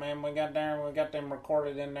you what, man, we got them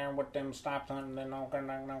recorded in there with them stops on and all kind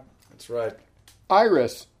of. That's right.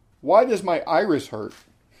 Iris, why does my iris hurt?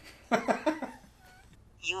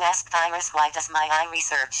 You asked Iris why does my eye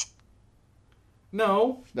research.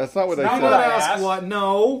 No. That's not what I Not said. what I asked. What?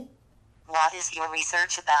 No. What is your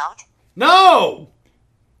research about? No!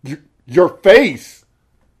 Your face!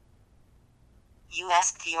 You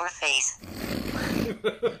asked your face.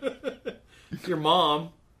 Your mom.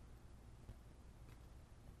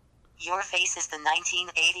 Your Face is the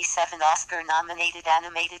 1987 Oscar-nominated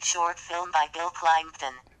animated short film by Bill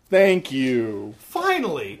Clympton. Thank you.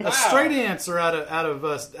 Finally, a straight answer out of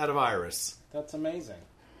Iris. That's amazing.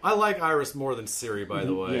 I like Iris more than Siri, by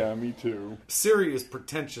the way. Yeah, me too. Siri is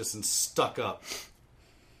pretentious and stuck up.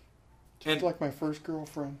 Just like my first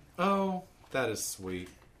girlfriend. Oh, that is sweet.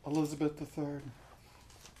 Elizabeth III.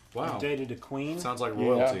 Wow. You dated a queen? Sounds like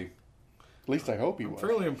royalty. Yeah. At least I hope he I'm was.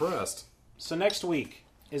 fairly impressed. So next week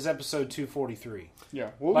is episode 243. Yeah,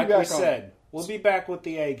 we'll like be back we said, we'll be back with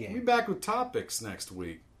the A We'll game. be back with topics next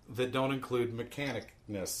week that don't include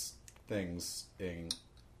mechanicness things.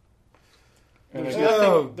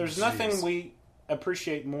 There's nothing we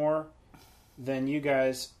appreciate more than you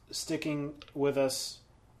guys sticking with us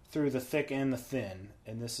through the thick and the thin.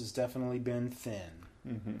 And this has definitely been thin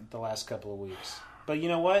the last couple of weeks. But you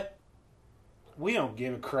know what? We don't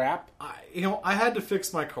give a crap. I had to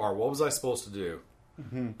fix my car. What was I supposed to do?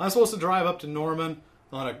 I'm supposed to drive up to Norman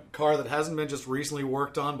on a car that hasn't been just recently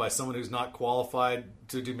worked on by someone who's not qualified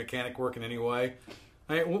to do mechanic work in any way.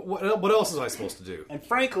 I mean, what else is I supposed to do? And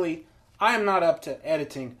frankly, I am not up to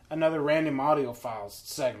editing another random audio files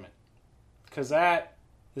segment. Because that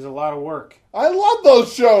is a lot of work. I love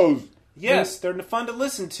those shows. Yes, they're fun to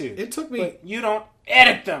listen to. It took me... But you don't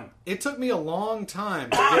edit them. It took me a long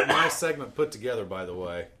time to get my segment put together, by the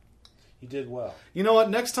way. You did well. You know what?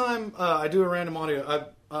 Next time I do a random audio...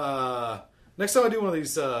 next time I do one of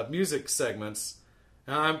these music segments,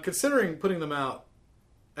 and I'm considering putting them out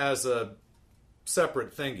as a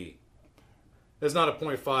separate thingy. It's not a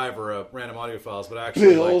 0.5 or a random audio files, but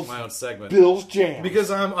actually like my own segment. Bill's Jam. Because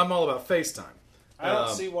I'm all about FaceTime. I don't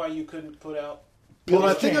see why you couldn't put out what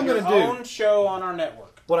I think I'm going to do. Your own show on our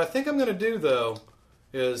network. What I think I'm going to do though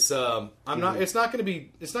is not. It's not going to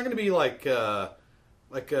be. It's not going to be like a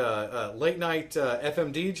late night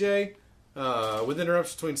FM DJ with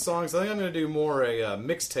interruptions between songs. I think I'm going to do more a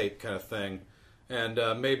mixtape kind of thing, and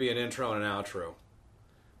maybe an intro and an outro.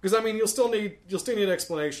 Because I mean, you'll still need an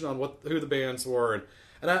explanation on who the bands were,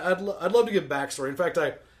 and I'd love to give backstory. In fact,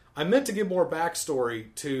 I meant to give more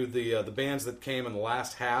backstory to the bands that came in the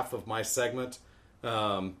last half of my segment.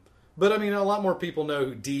 But I mean, a lot more people know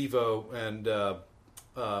who Devo and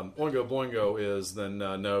Oingo Boingo is than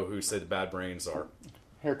know who Say the Bad Brains are.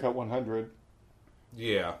 Haircut 100.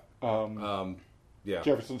 Yeah. Yeah.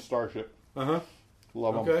 Jefferson Starship. Uh-huh.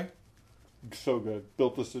 Love them. Okay. So good.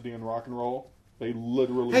 Built the city on rock and roll. They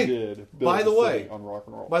literally did build by the way, city on rock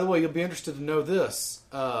and roll. By the way, you'll be interested to know this.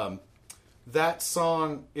 That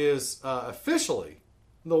song is officially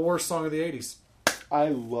the worst song of the 80s. I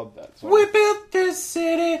love that song. We built this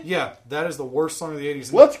city. Yeah, that is the worst song of the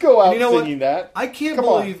 80s. Let's go out singing that. I can't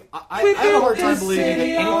believe... I have a hard time believing that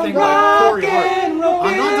anything like Corey Hart... I'm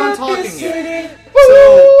not done talking yet.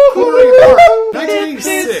 So, Corey Hart,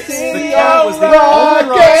 1986, the Cat was the only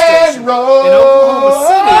rock station in Oklahoma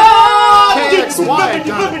City. KXY had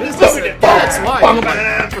done business at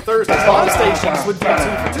KXY for Thursdays. A lot of stations would do 2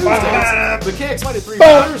 for Tuesdays. But KXY did 3 for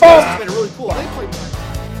Thursdays. It's made it really cool. They played